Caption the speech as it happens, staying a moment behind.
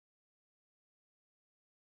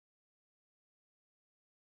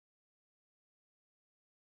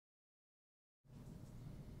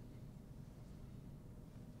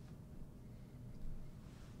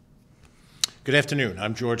Good afternoon.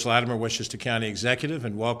 I'm George Latimer, Westchester County Executive,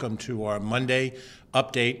 and welcome to our Monday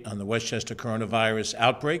update on the Westchester coronavirus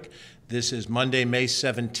outbreak. This is Monday, May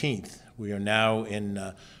 17th. We are now in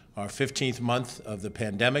our 15th month of the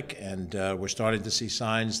pandemic, and we're starting to see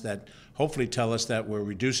signs that hopefully tell us that we're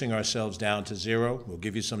reducing ourselves down to zero. We'll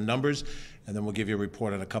give you some numbers, and then we'll give you a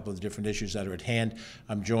report on a couple of the different issues that are at hand.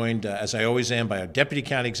 I'm joined, as I always am, by our Deputy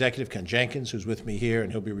County Executive, Ken Jenkins, who's with me here,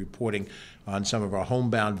 and he'll be reporting on some of our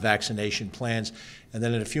homebound vaccination plans. And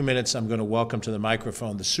then in a few minutes, I'm going to welcome to the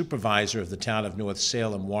microphone the supervisor of the town of North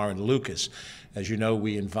Salem, Warren Lucas. As you know,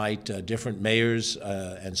 we invite different mayors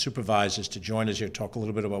and supervisors to join us here, talk a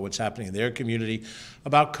little bit about what's happening in their community,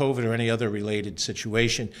 about COVID or any other related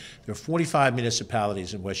situation. There are 45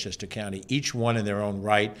 municipalities in Westchester County. Each one in their own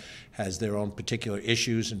right has their own particular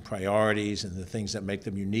issues and priorities and the things that make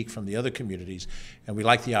them unique from the other communities. And we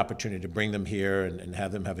like the opportunity to bring them here and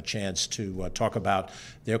have them have a chance to talk about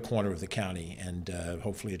their corner of the county, and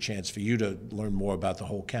hopefully a chance for you to learn more about the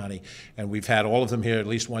whole county. And we've had all of them here at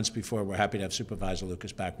least once before. We're happy to have Supervisor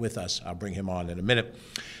Lucas back with us. I'll bring him on in a minute.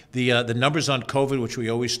 The numbers on COVID, which we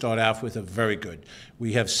always start off with, are very good.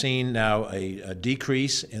 We have seen now a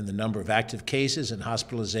decrease in the number of active cases and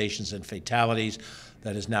hospitalizations and fatalities.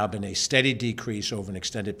 That has now been a steady decrease over an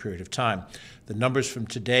extended period of time. The numbers from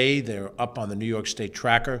today, they're up on the New York State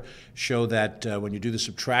tracker, show that when you do the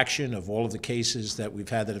subtraction of all of the cases that we've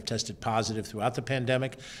had that have tested positive throughout the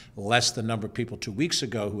pandemic, less the number of people 2 weeks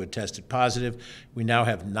ago who had tested positive, we now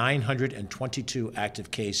have 922 active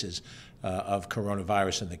cases of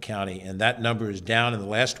coronavirus in the county. And that number is down in the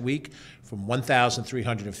last week from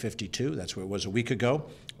 1,352. That's where it was a week ago,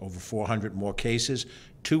 over 400 more cases.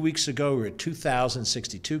 2 weeks ago, we were at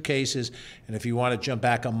 2,062 cases. And if you want to jump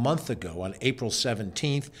back a month ago, on April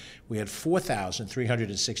 17th, we had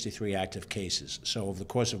 4,363 active cases. So over the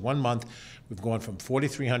course of 1 month, we've gone from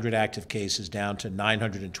 4,300 active cases down to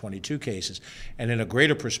 922 cases. And in a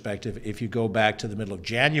greater perspective, if you go back to the middle of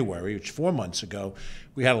January, which 4 months ago,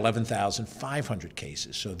 we had 11,500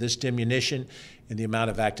 cases. So this diminution in the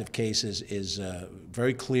amount of active cases is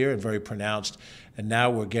very clear and very pronounced. And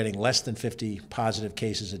now we're getting less than 50 positive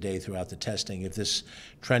cases a day throughout the testing. If this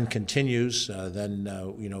trend continues, then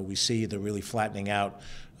we see the really flattening out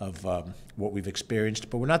of what we've experienced.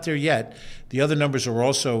 But we're not there yet. The other numbers are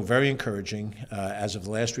also very encouraging. As of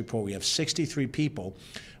the last report, we have 63 people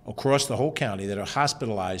across the whole county that are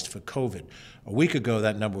hospitalized for COVID. A week ago,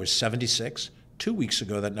 that number was 76. 2 weeks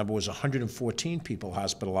ago, that number was 114 people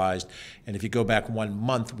hospitalized. And if you go back 1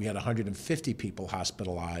 month, we had 150 people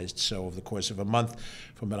hospitalized. So over the course of a month,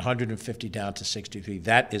 from 150 down to 63,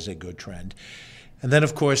 that is a good trend. And then,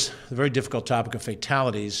 of course, the very difficult topic of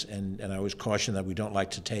fatalities, and I always caution that we don't like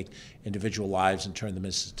to take individual lives and turn them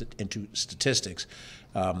into statistics,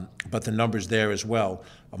 but the numbers there as well.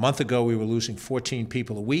 A month ago, we were losing 14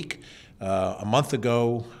 people a week. A month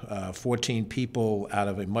ago, 14 people out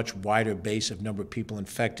of a much wider base of number of people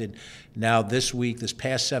infected. Now this week, this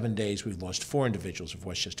past 7 days, we've lost 4 individuals of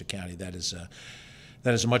Westchester County. That is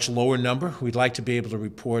a much lower number. We'd like to be able to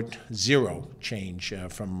report zero change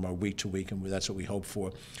from week to week, and that's what we hope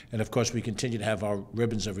for. And of course, we continue to have our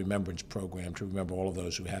Ribbons of Remembrance program to remember all of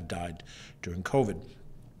those who have died during COVID.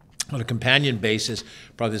 On a companion basis,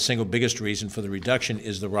 probably the single biggest reason for the reduction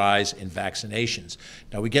is the rise in vaccinations.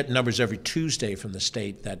 Now, we get numbers every Tuesday from the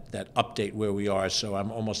state that update where we are, so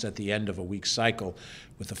I'm almost at the end of a week cycle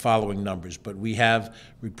with the following numbers. But we have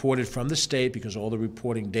reported from the state, because all the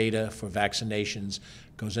reporting data for vaccinations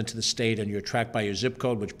goes into the state, and you're tracked by your zip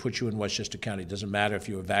code, which puts you in Westchester County. It doesn't matter if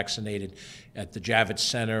you were vaccinated at the Javits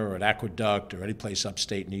Center or at Aqueduct or any place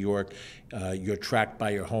upstate New York. You're tracked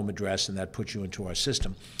by your home address, and that puts you into our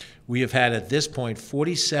system. We have had, at this point,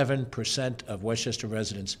 47% of Westchester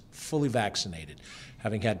residents fully vaccinated,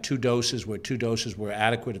 having had 2 doses, where 2 doses were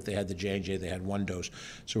adequate. If they had the J&J, they had 1 dose.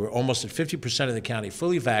 So we're almost at 50% of the county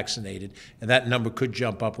fully vaccinated, and that number could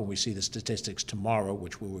jump up when we see the statistics tomorrow,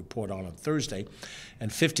 which we'll report on Thursday. And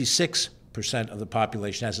 56% of the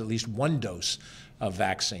population has at least 1 dose of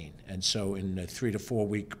vaccine. And so in a 3 to 4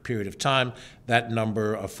 week period of time, that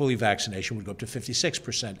number of fully vaccination would go up to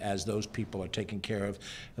 56% as those people are taken care of.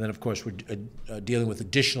 And then, of course, we're dealing with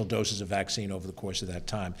additional doses of vaccine over the course of that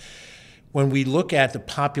time. When we look at the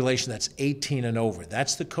population that's 18 and over,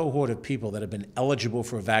 that's the cohort of people that have been eligible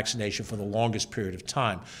for a vaccination for the longest period of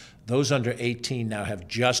time. Those under 18 now have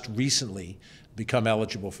just recently become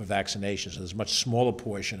eligible for vaccination. So there's a much smaller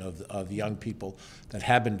portion of young people that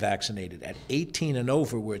have been vaccinated. At 18 and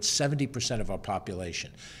over, we're at 70% of our population.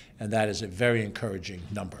 And that is a very encouraging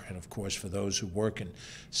number. And of course, for those who work in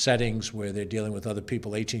settings where they're dealing with other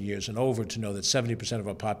people 18 years and over, to know that 70% of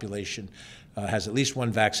our population has at least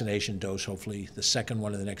one vaccination dose, hopefully the second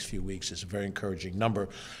one in the next few weeks, is a very encouraging number.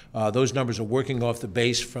 Those numbers are working off the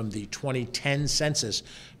base from the 2010 census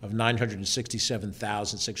of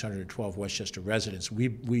 967,612 Westchester residents.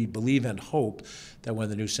 We believe and hope that when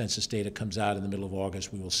the new census data comes out in the middle of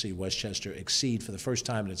August, we will see Westchester exceed, for the first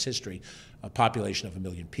time in its history, a population of 1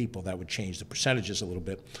 million people. That would change the percentages a little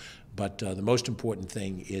bit. But the most important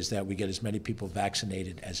thing is that we get as many people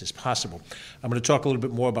vaccinated as is possible. I'm going to talk a little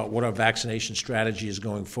bit more about what our vaccination strategy is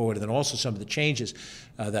going forward, and then also some of the changes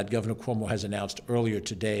that Governor Cuomo has announced earlier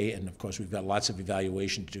today. And of course, we've got lots of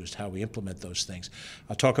evaluation to do as to how we implement those things.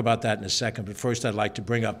 I'll talk about that in a second, but first I'd like to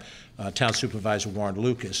bring up Town Supervisor Warren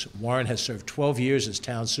Lucas. Warren has served 12 years as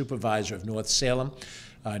Town Supervisor of North Salem.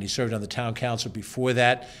 And he served on the town council before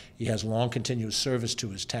that. He has long continuous service to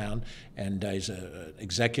his town, and he's a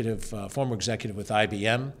former executive with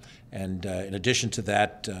IBM. And in addition to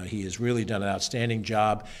that, he has really done an outstanding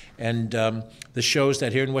job. And this shows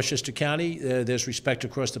that here in Westchester County, there's respect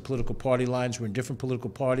across the political party lines. We're in different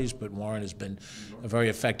political parties, but Warren has been a very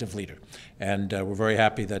effective leader. And we're very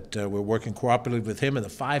happy that we're working cooperatively with him and the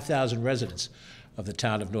 5,000 residents of the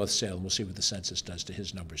town of North Salem. We'll see what the census does to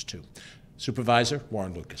his numbers, too. Supervisor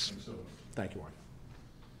Warren Lucas. Thank you, Warren.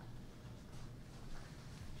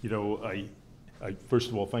 You know, I first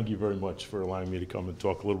of all, thank you very much for allowing me to come and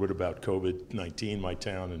talk a little bit about COVID-19, my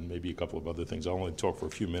town, and maybe a couple of other things. I'll only talk for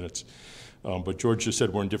a few minutes. But George just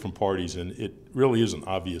said we're in different parties, and it really isn't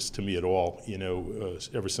obvious to me at all, you know,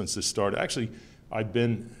 ever since this started. Actually, I've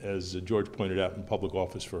been, as George pointed out, in public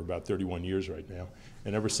office for about 31 years right now.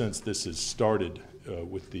 And ever since this has started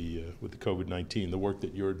with the COVID-19, the work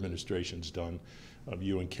that your administration's done,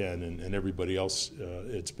 you and Ken and everybody else,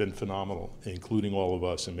 it's been phenomenal, including all of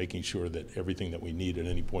us, in making sure that everything that we need at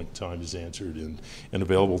any point in time is answered and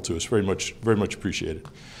available to us. Very much appreciated.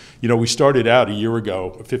 You know, we started out a year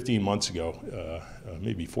ago, 15 months ago,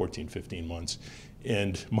 maybe 14, 15 months.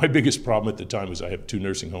 And my biggest problem at the time was I have 2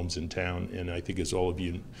 nursing homes in town, and I think, as all of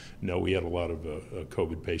you know, we had a lot of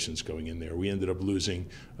COVID patients going in there. We ended up losing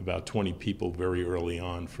about 20 people very early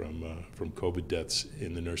on from COVID deaths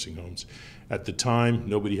in the nursing homes. At the time,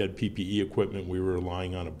 nobody had PPE equipment. We were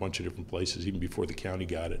relying on a bunch of different places, even before the county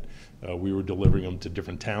got it. We were delivering them to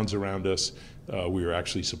different towns around us. We were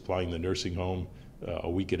actually supplying the nursing home a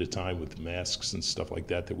week at a time with masks and stuff like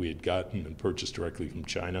that we had gotten and purchased directly from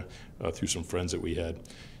China through some friends that we had.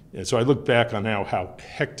 And so I look back on how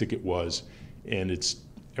hectic it was, and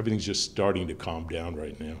everything's just starting to calm down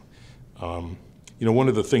right now. You know, one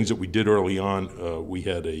of the things that we did early on, we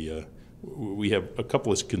have a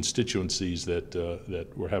couple of constituencies that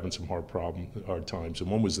were having some hard times,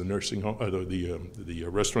 and one was the nursing home, the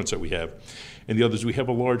restaurants that we have, and the others, we have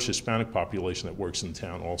a large Hispanic population that works in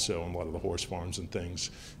town also, and a lot of the horse farms and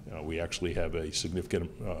things. We actually have a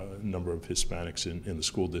significant number of Hispanics in the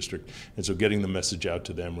school district, and so getting the message out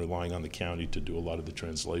to them, relying on the county to do a lot of the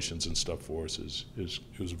translations and stuff for us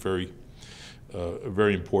was very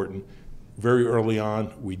important. Very early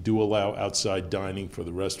on, we do allow outside dining for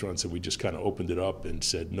the restaurants, and we just kind of opened it up and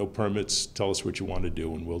said, no permits, tell us what you want to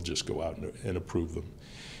do, and we'll just go out and approve them.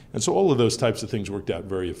 And so all of those types of things worked out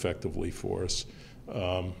very effectively for us.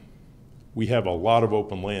 We have a lot of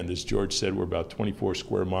open land. As George said, we're about 24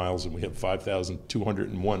 square miles, and we have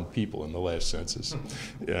 5,201 people in the last census.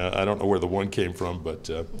 I don't know where the one came from, but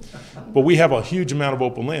we have a huge amount of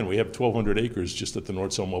open land. We have 1,200 acres just at the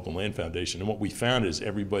North Salem Open Land Foundation. And what we found is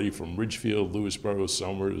everybody from Ridgefield, Lewisboro,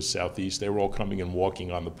 Somers, Southeast, they were all coming and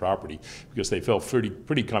walking on the property because they felt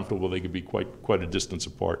pretty comfortable. They could be quite a distance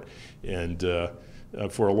apart. And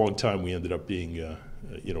for a long time, we ended up being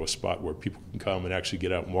you know, a spot where people can come and actually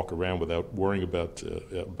get out and walk around without worrying about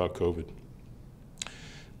COVID.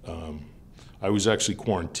 I was actually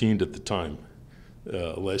quarantined at the time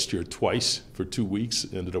last year twice for 2 weeks.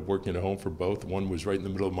 Ended up working at home for both. One was right in the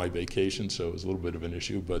middle of my vacation, so it was a little bit of an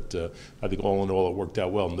issue. But I think all in all, it worked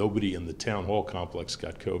out well. Nobody in the town hall complex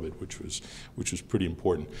got COVID, which was pretty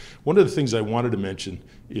important. One of the things I wanted to mention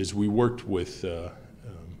is we worked with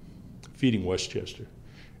Feeding Westchester.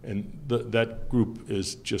 And that group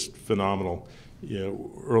is just phenomenal. You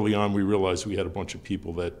know, early on, we realized we had a bunch of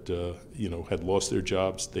people that you know, had lost their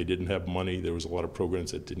jobs. They didn't have money. There was a lot of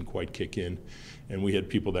programs that didn't quite kick in, and we had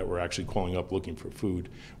people that were actually calling up looking for food.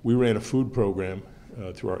 We ran a food program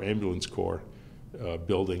through our ambulance corps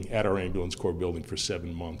building, at our ambulance corps building, for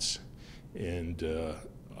 7 months, and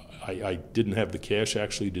I didn't have the cash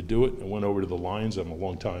actually to do it. I went over to the Lions. I'm a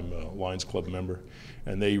longtime Lions Club member.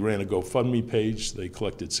 And they ran a GoFundMe page. They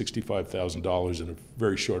collected $65,000 in a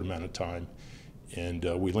very short amount of time. And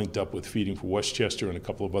we linked up with Feeding for Westchester and a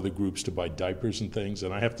couple of other groups to buy diapers and things.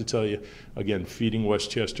 And I have to tell you, again, Feeding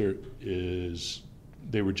Westchester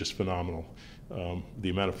they were just phenomenal. The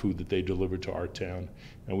amount of food that they delivered to our town.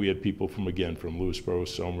 And we had people from Lewisboro,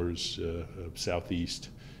 Somers, Southeast,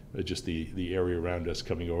 just the area around us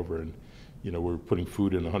coming over. And, we're putting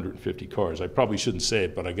food in 150 cars. I probably shouldn't say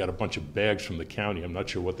it, but I got a bunch of bags from the county. I'm not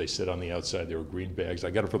sure what they said on the outside. They were green bags. I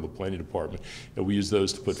got it from the planning department, and we used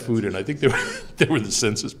those to put food in. I think they were the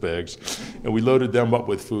census bags. And we loaded them up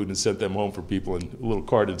with food and sent them home for people, and a little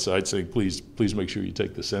card inside saying, please make sure you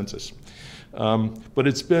take the census. But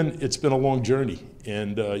it's been a long journey,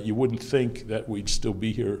 and you wouldn't think that we'd still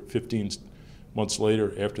be here 15 months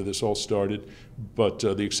later after this all started. But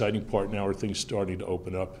the exciting part now are things starting to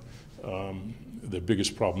open up. The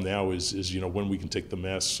biggest problem now is when we can take the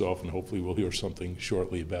masks off, and hopefully we'll hear something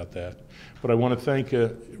shortly about that. But I want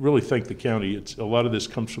to really thank the county. A lot of this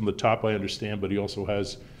comes from the top, I understand, but he also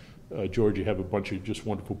has, George, you have a bunch of just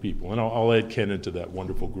wonderful people. And I'll add Ken into that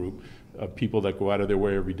wonderful group of people that go out of their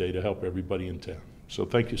way every day to help everybody in town. So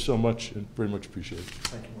thank you so much, and very much appreciate it.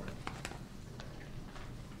 Thank you, Warren.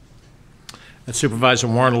 That's Supervisor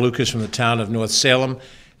Warren Lucas from the town of North Salem.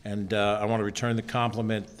 And I want to return the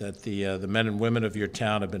compliment that the men and women of your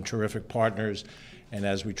town have been terrific partners. And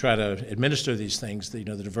as we try to administer these things, the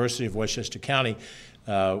diversity of Westchester County,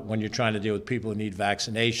 when you're trying to deal with people who need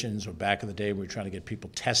vaccinations, or back in the day we were trying to get people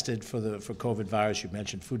tested for COVID virus, you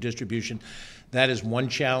mentioned food distribution. That is one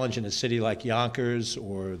challenge in a city like Yonkers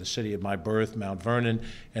or the city of my birth, Mount Vernon,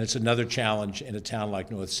 and it's another challenge in a town like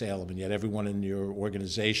North Salem. And yet everyone in your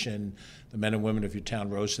organization, the men and women of your town,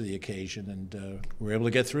 rose to the occasion, and we're able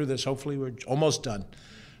to get through this. Hopefully we're almost done.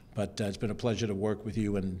 But it's been a pleasure to work with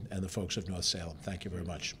you and the folks of North Salem. Thank you very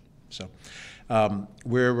much. So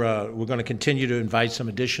we're going to continue to invite some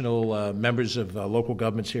additional members of local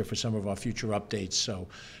governments here for some of our future updates. So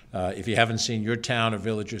if you haven't seen your town or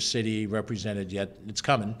village or city represented yet, it's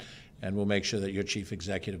coming. And we'll make sure that your chief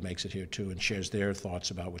executive makes it here too and shares their thoughts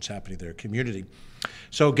about what's happening in their community.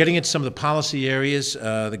 So getting into some of the policy areas,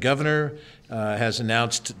 the governor has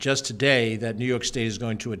announced just today that New York State is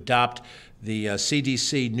going to adopt the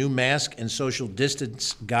CDC new mask and social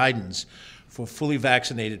distance guidance for fully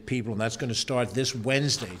vaccinated people, and that's going to start this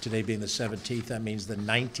Wednesday, today being the 17th. That means the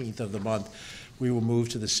 19th of the month we will move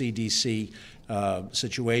to the CDC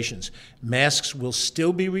situations. Masks will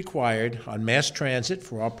still be required on mass transit,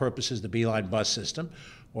 for all purposes, the Beeline bus system,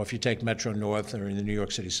 or if you take Metro North or in the New York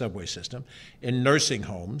City subway system, in nursing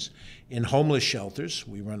homes, in homeless shelters,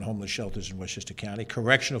 we run homeless shelters in Westchester County,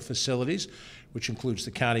 correctional facilities, which includes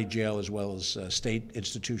the county jail as well as state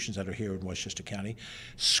institutions that are here in Westchester County,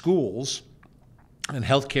 schools, and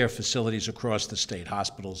healthcare facilities across the state,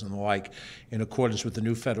 hospitals and the like, in accordance with the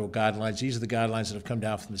new federal guidelines. These are the guidelines that have come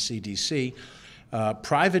down from the CDC.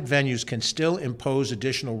 Private venues can still impose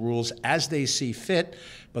additional rules as they see fit,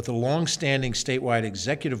 but the long-standing statewide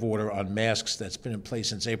executive order on masks that's been in place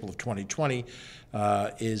since April of 2020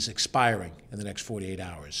 is expiring in the next 48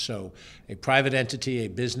 hours. So a private entity, a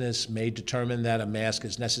business, may determine that a mask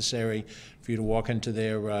is necessary for you to walk into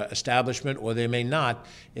their establishment, or they may not.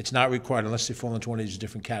 It's not required unless they fall into one of these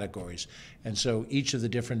different categories. And so each of the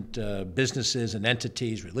different businesses and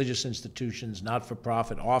entities, religious institutions,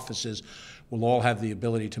 not-for-profit offices, will all have the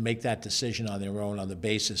ability to make that decision on their own on the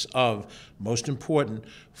basis of, most important,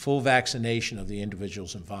 full vaccination of the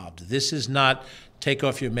individuals involved. This is not take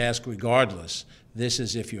off your mask regardless. This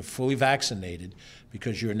is if you're fully vaccinated,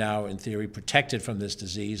 because you're now, in theory, protected from this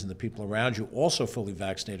disease, and the people around you also fully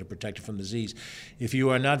vaccinated, protected from the disease. If you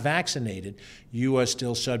are not vaccinated, you are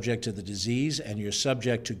still subject to the disease, and you're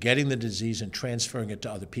subject to getting the disease and transferring it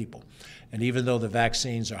to other people. And even though the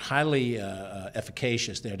vaccines are highly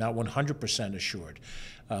efficacious, they're not 100% assured.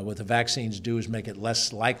 What the vaccines do is make it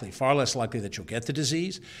less likely, far less likely that you'll get the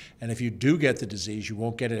disease. And if you do get the disease, you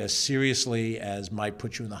won't get it as seriously as might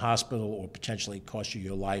put you in the hospital or potentially cost you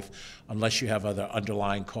your life, unless you have other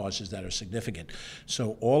underlying causes that are significant.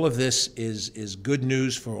 So all of this is good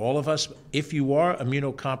news for all of us. If you are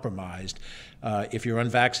immunocompromised, if you're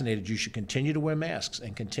unvaccinated, you should continue to wear masks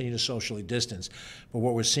and continue to socially distance. But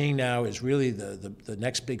what we're seeing now is really the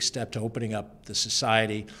next big step to opening up the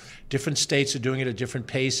society. Different states are doing it at different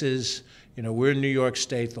paces. You know, we're in New York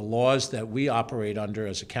State. The laws that we operate under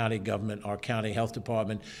as a county government, our county health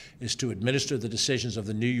department, is to administer the decisions of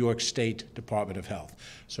the New York State Department of Health.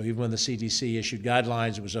 So even when the CDC issued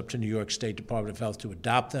guidelines, it was up to New York State Department of Health to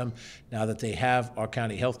adopt them. Now that they have, our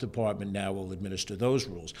county health department now will administer those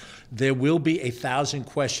rules. There will be 1,000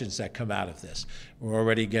 questions that come out of this. We're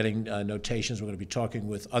already getting notations. We're going to be talking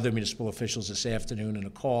with other municipal officials this afternoon in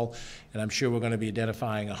a call, and I'm sure we're going to be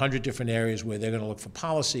identifying 100 different areas where they're going to look for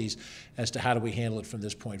policies as to how do we handle it from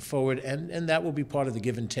this point forward, and that will be part of the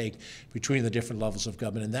give and take between the different levels of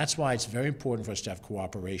government, and that's why it's very important for us to have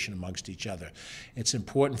cooperation amongst each other. It's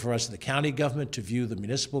important for us, the county government, to view the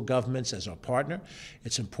municipal governments as our partner.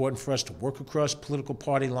 It's important for us to work across political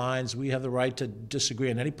party lines. We have the right to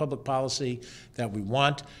disagree on any public policy that we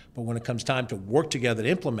want, but when it comes time to work together to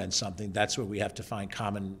implement something, that's where we have to find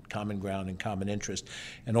common ground and common interest.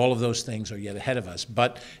 And all of those things are yet ahead of us.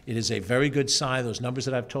 But it is a very good sign. Those numbers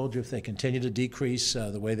that I've told you, if they continue to decrease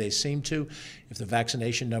the way they seem to, if the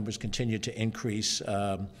vaccination numbers continue to increase,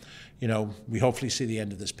 you know, we hopefully see the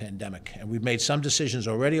end of this pandemic. And we've made some decisions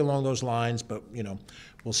already along those lines, but, you know,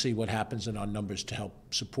 we'll see what happens in our numbers to help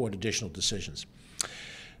support additional decisions.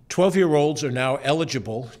 12-year-olds are now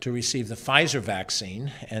eligible to receive the Pfizer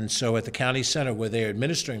vaccine, and so at the county center where they're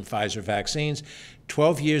administering Pfizer vaccines,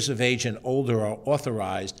 12 years of age and older are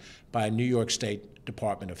authorized by New York State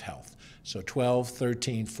Department of Health. So 12,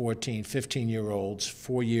 13, 14, 15-year-olds,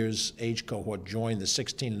 4 years age cohort join the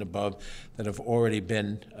 16 and above that have already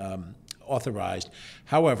been authorized.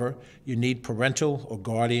 However, you need parental or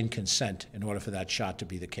guardian consent in order for that shot to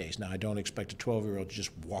be the case. Now, I don't expect a 12-year-old to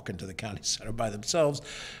just walk into the county center by themselves.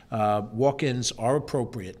 Walk-ins are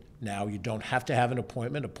appropriate now. You don't have to have an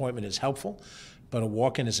appointment. Appointment is helpful, but a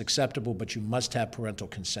walk-in is acceptable, but you must have parental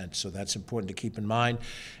consent. So that's important to keep in mind.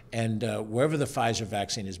 And wherever the Pfizer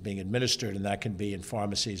vaccine is being administered, and that can be in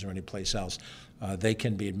pharmacies or any place else, they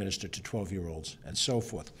can be administered to 12-year-olds and so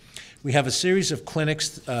forth. We have a series of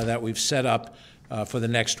clinics that we've set up for the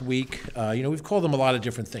next week. You know, we've called them a lot of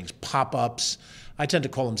different things, pop-ups. I tend to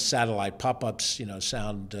call them satellite pop-ups, you know,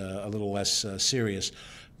 sound a little less serious.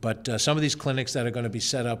 But some of these clinics that are going to be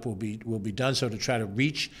set up will be done so to try to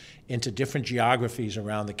reach into different geographies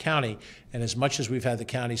around the county. And as much as we've had the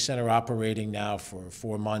county center operating now for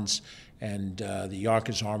 4 months, and the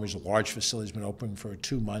Yonkers Armory's a large facility, has been open for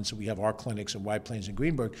 2 months, and we have our clinics in White Plains and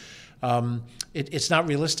Greenburgh, it's not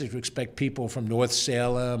realistic to expect people from North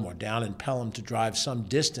Salem or down in Pelham to drive some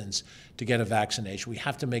distance to get a vaccination. We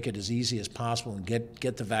have to make it as easy as possible and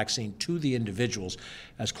get the vaccine to the individuals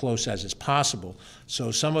as close as is possible.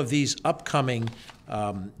 So some of these upcoming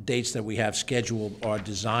dates that we have scheduled are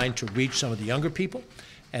designed to reach some of the younger people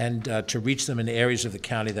and to reach them in areas of the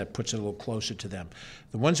county that puts it a little closer to them.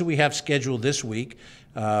 The ones that we have scheduled this week,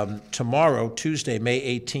 tomorrow, Tuesday,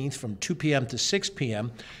 May 18th, from 2 p.m. to 6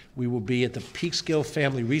 p.m., we will be at the Peekskill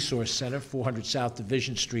Family Resource Center, 400 South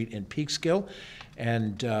Division Street in Peekskill.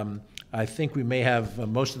 And I think we may have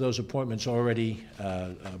most of those appointments already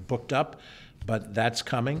booked up, but that's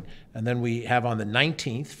coming. And then we have on the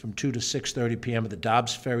 19th from 2 to 6:30 p.m. at the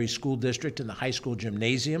Dobbs Ferry School District in the high school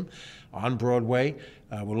gymnasium on Broadway.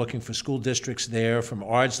 We're looking for school districts there from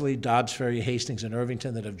Ardsley, Dobbs Ferry, Hastings, and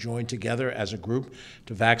Irvington that have joined together as a group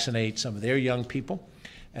to vaccinate some of their young people.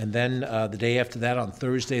 And then the day after that, on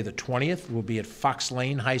Thursday the 20th, we'll be at Fox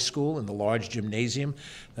Lane High School in the large gymnasium.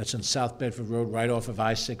 That's on South Bedford Road, right off of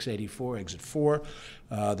I-684, exit 4.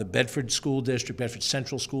 The Bedford School District, Bedford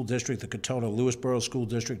Central School District, the Katona-Lewisboro School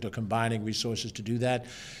District are combining resources to do that.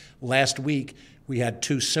 Last week, we had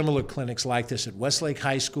 2 similar clinics like this at Westlake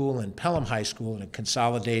High School and Pelham High School, and it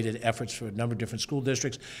consolidated efforts for a number of different school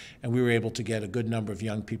districts, and we were able to get a good number of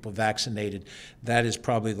young people vaccinated. That is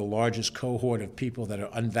probably the largest cohort of people that are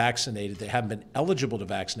unvaccinated. They haven't been eligible to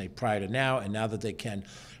vaccinate prior to now, and now that they can,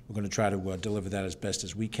 we're going to try to deliver that as best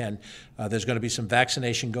as we can. There's going to be some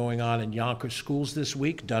vaccination going on in Yonkers schools this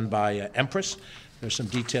week, done by Empress. There's some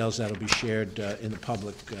details that will be shared in the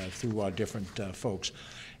public through our different folks.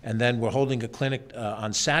 And then we're holding a clinic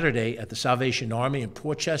on Saturday at the Salvation Army in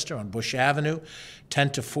Portchester on Bush Avenue, 10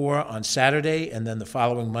 to 4 on Saturday, and then the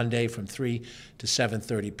following Monday from 3 to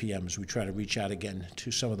 7:30 p.m. as we try to reach out again to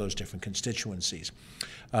some of those different constituencies.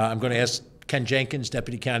 I'm going to ask Ken Jenkins,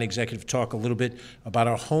 Deputy County Executive, to talk a little bit about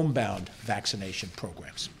our homebound vaccination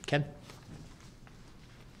programs. Ken?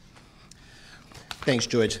 Thanks,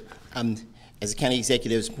 George. As the county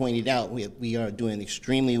executive has pointed out, we are doing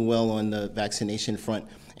extremely well on the vaccination front.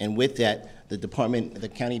 And with that, the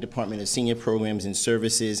County Department of Senior Programs and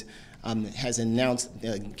Services has announced,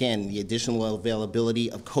 again, the additional availability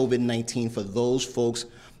of COVID-19 for those folks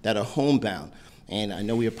that are homebound. And I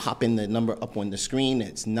know we are popping the number up on the screen.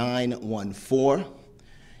 It's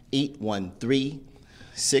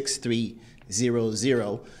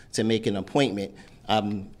 914-813-6300 to make an appointment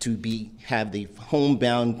to have the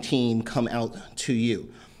homebound team come out to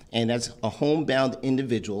you. And that's a homebound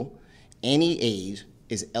individual, any age,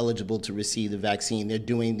 is eligible to receive the vaccine. They're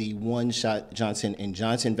doing the one-shot Johnson &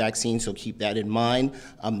 Johnson vaccine, so keep that in mind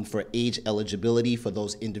for age eligibility for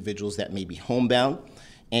those individuals that may be homebound.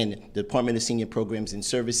 And the Department of Senior Programs and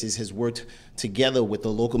Services has worked together with the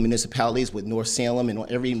local municipalities, with North Salem and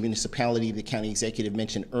every municipality the county executive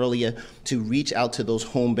mentioned earlier, to reach out to those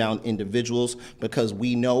homebound individuals, because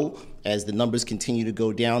we know as the numbers continue to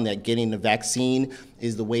go down that getting the vaccine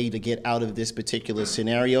is the way to get out of this particular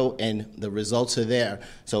scenario, and the results are there.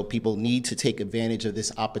 So people need to take advantage of this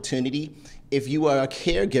opportunity. If you are a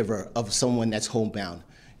caregiver of someone that's homebound,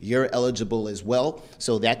 you're eligible as well.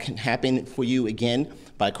 So that can happen for you again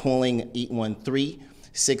by calling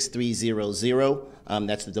 813-6300.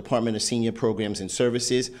 That's the Department of Senior Programs and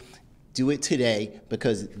Services. Do it today,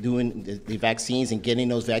 because doing the vaccines and getting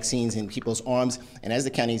those vaccines in people's arms, and as the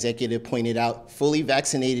county executive pointed out, fully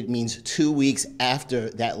vaccinated means 2 weeks after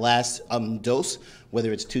that last dose,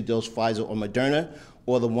 whether it's 2-dose Pfizer or Moderna,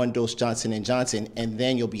 or the 1-dose Johnson & Johnson, and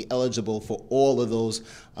then you'll be eligible for all of those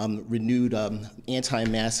renewed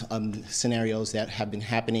anti-mask scenarios that have been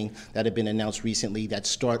happening, that have been announced recently, that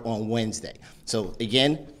start on Wednesday. So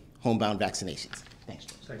again, homebound vaccinations. Thanks.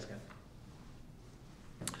 Thanks, Ken.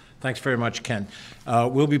 Thanks very much, Ken.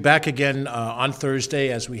 We'll be back again on Thursday,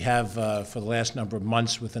 as we have for the last number of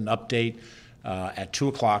months, with an update at 2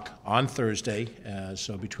 o'clock on Thursday.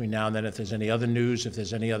 So between now and then, if there's any other news, if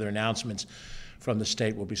there's any other announcements from the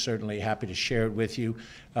state, we'll be certainly happy to share it with you.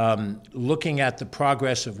 Looking at the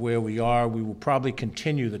progress of where we are, we will probably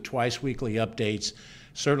continue the twice-weekly updates,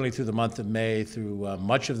 certainly through the month of May, through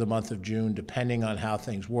much of the month of June, depending on how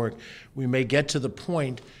things work. We may get to the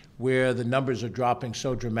point where the numbers are dropping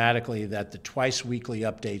so dramatically that the twice-weekly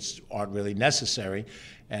updates aren't really necessary,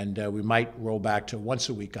 and we might roll back to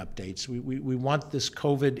once-a-week updates. We want this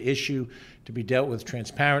COVID issue to be dealt with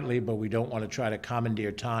transparently, but we don't want to try to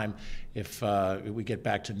commandeer time if we get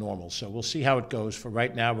back to normal. So we'll see how it goes. For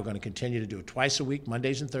right now, we're going to continue to do it twice a week,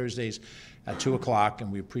 Mondays and Thursdays at 2 o'clock,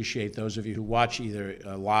 and we appreciate those of you who watch either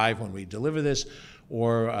live when we deliver this,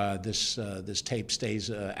 or this tape stays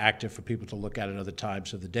active for people to look at other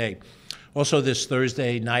times of the day. Also, this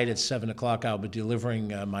Thursday night at 7 o'clock, I'll be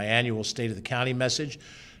delivering my annual State of the County message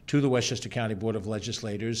to the Westchester County Board of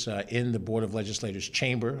Legislators in the Board of Legislators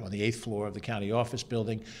chamber on the 8th floor of the county office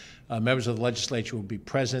building. Members of the legislature will be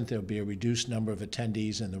present. There will be a reduced number of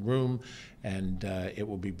attendees in the room, and it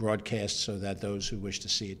will be broadcast so that those who wish to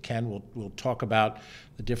see it can. We'll talk about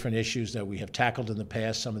the different issues that we have tackled in the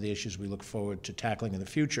past, some of the issues we look forward to tackling in the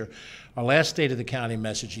future. Our last State of the County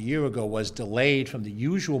message a year ago was delayed from the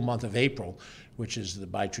usual month of April, which is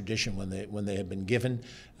by tradition when they have been given.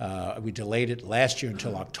 We delayed it last year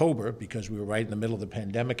until October because we were right in the middle of the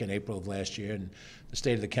pandemic in April of last year, and the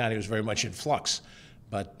State of the County was very much in flux.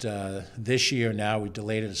 But this year now, we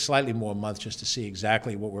delayed it a slightly more month just to see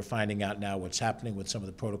exactly what we're finding out now, what's happening with some of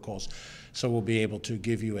the protocols. So we'll be able to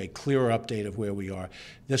give you a clearer update of where we are.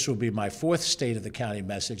 This will be my 4th State of the County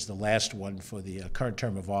message, the last one for the current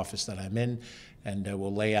term of office that I'm in. And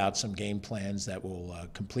we'll lay out some game plans that will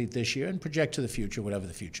complete this year and project to the future, whatever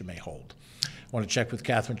the future may hold. I want to check with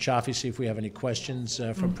Catherine Chaffee, see if we have any questions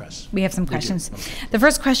from press. We have some questions. Okay. The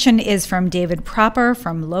first question is from David Proper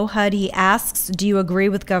from Lohud. He asks, do you agree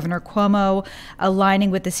with Governor Cuomo aligning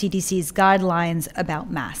with the CDC's guidelines about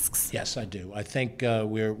masks? Yes, I do. I think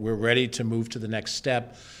we're ready to move to the next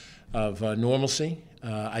step of normalcy.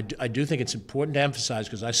 I do think it's important to emphasize,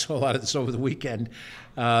 because I saw a lot of this over the weekend,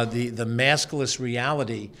 the maskless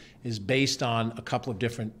reality is based on a couple of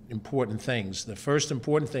different important things. The first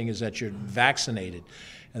important thing is that you're vaccinated,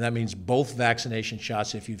 and that means both vaccination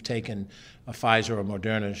shots if you've taken a Pfizer or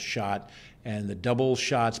Moderna shot, and the double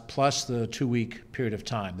shots plus the 2-week period of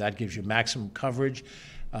time. That gives you maximum coverage.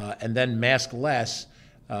 And then maskless,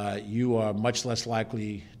 you are much less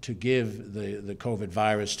likely to give the COVID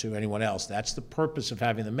virus to anyone else. That's the purpose of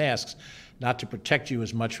having the masks, not to protect you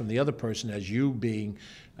as much from the other person as you being,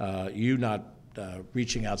 you not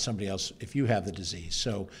reaching out somebody else if you have the disease.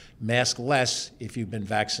 So maskless if you've been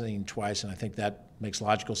vaccinated twice, and I think that makes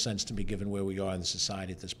logical sense to me given where we are in the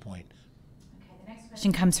society at this point. Okay, the next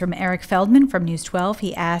Question comes from Eric Feldman from News 12.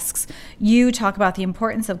 He asks, you talk about the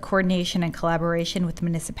importance of coordination and collaboration with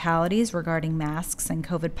municipalities regarding masks and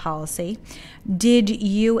COVID policy. Did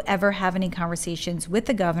you ever have any conversations with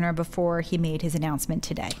the governor before he made his announcement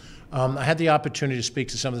today? I had the opportunity to speak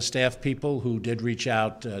to some of the staff people who did reach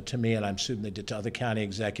out to me, and I'm assuming they did to other county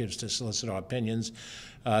executives to solicit our opinions.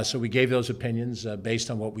 So we gave those opinions based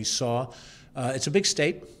on what we saw. It's a big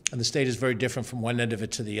state, and the state is very different from one end of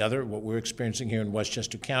it to the other. What we're experiencing here in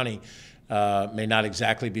Westchester County may not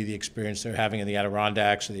exactly be the experience they're having in the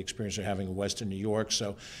Adirondacks or the experience they're having in Western New York.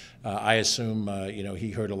 So I assume,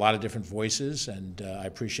 he heard a lot of different voices, and I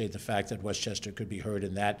appreciate the fact that Westchester could be heard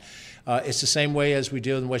in that. It's the same way as we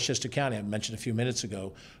deal in Westchester County. I mentioned a few minutes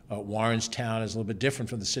ago, Warrenstown is a little bit different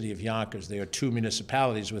from the city of Yonkers. There are two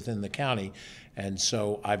municipalities within the county, and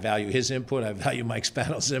so I value his input, I value Mike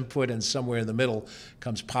Spano's input, and somewhere in the middle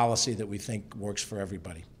comes policy that we think works for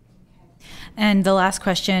everybody. And the last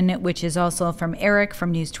question, which is also from Eric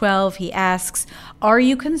from News 12, he asks, are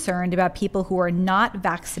you concerned about people who are not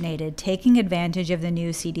vaccinated taking advantage of the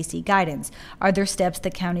new CDC guidance? Are there steps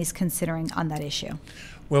the county is considering on that issue?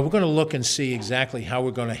 Well, we're going to look and see exactly how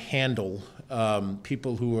we're going to handle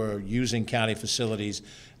people who are using county facilities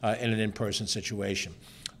in an in-person situation.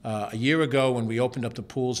 A year ago, when we opened up the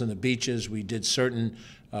pools and the beaches, we did certain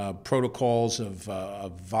protocols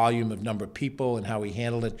of volume of number of people and how we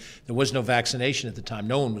handled it. There was no vaccination at the time.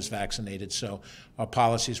 No one was vaccinated, so our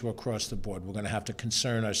policies were across the board. We're going to have to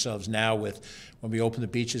concern ourselves now with, when we open the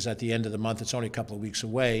beaches at the end of the month, it's only a couple of weeks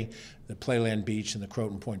away, the Playland Beach and the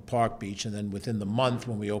Croton Point Park Beach, and then within the month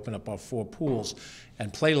when we open up our 4 pools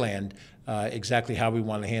and Playland, exactly how we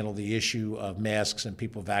want to handle the issue of masks and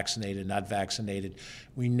people vaccinated, not vaccinated.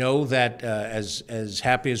 We know that as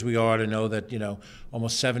happy as we are to know that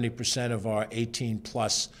almost 70% of our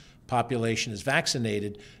 18-plus population is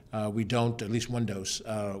vaccinated, we don't, at least one dose,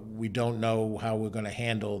 we don't know how we're going to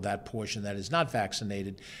handle that portion that is not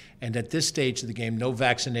vaccinated. And at this stage of the game, no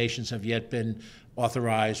vaccinations have yet been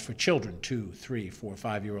authorized for children, 2, 3, 4,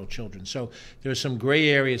 5-year-old children. So there are some gray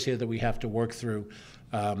areas here that we have to work through.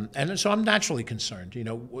 And so I'm naturally concerned.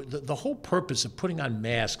 The whole purpose of putting on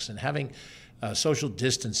masks and having social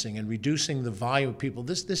distancing and reducing the volume of people,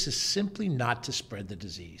 this is simply not to spread the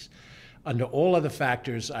disease. Under all other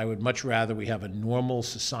factors, I would much rather we have a normal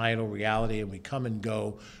societal reality and we come and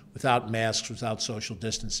go without masks, without social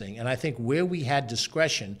distancing. And I think where we had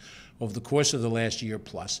discretion over the course of the last year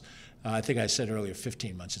plus, I think I said earlier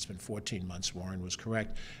 15 months, it's been 14 months, Warren was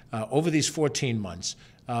correct, over these 14 months,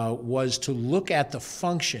 was to look at the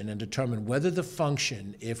function and determine whether the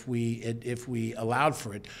function, if we allowed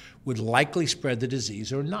for it, would likely spread the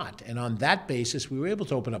disease or not. And on that basis, we were able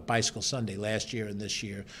to open up Bicycle Sunday last year and this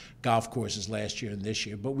year, golf courses last year and this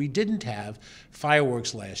year, but we didn't have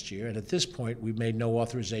fireworks last year. And at this point, we've made no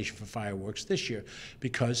authorization for fireworks this year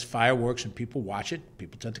because fireworks, and people watch it,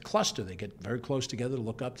 people tend to cluster. They get very close together to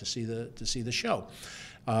look up to see the show.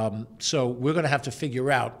 So we're going to have to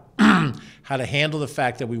figure out how to handle the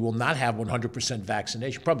fact that we will not have 100%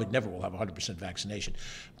 vaccination. Probably never will have 100% vaccination.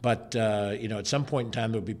 But, at some point in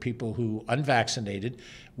time, there will be people who, unvaccinated,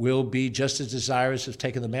 will be just as desirous of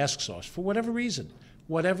taking the masks off for whatever reason.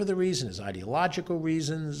 Whatever the reason is, ideological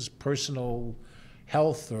reasons, personal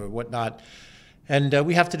health or whatnot. And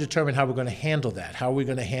we have to determine how we're going to handle that. How are we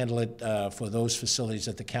going to handle it for those facilities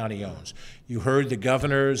that the county owns? You heard the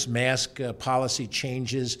governor's mask policy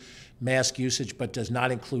changes mask usage, but does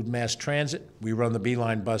not include mass transit. We run the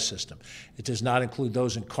Beeline bus system. It does not include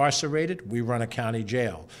those incarcerated. We run a county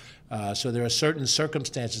jail. So there are certain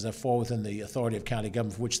circumstances that fall within the authority of county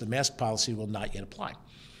government for which the mask policy will not yet apply.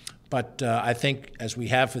 But I think, as we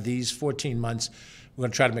have for these 14 months, we're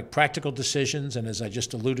going to try to make practical decisions, and as I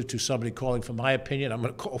just alluded to, somebody calling for my opinion, I'm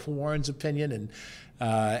going to call for Warren's opinion,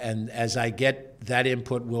 and as I get that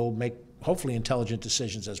input, we'll make hopefully intelligent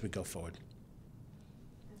decisions as we go forward.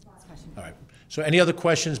 All right. So any other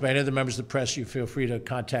questions by any other members of the press, you feel free to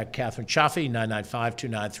contact Catherine Chaffee,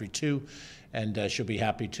 995-2932, and she'll be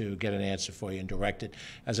happy to get an answer for you and direct it.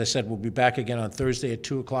 As I said, we'll be back again on Thursday at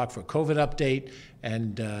 2 o'clock for a COVID update,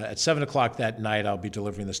 and at 7 o'clock that night, I'll be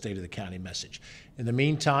delivering the State of the County message. In the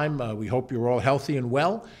meantime, we hope you're all healthy and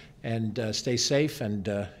well, and stay safe, and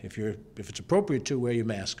if it's appropriate to, wear your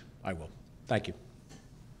mask. I will. Thank you.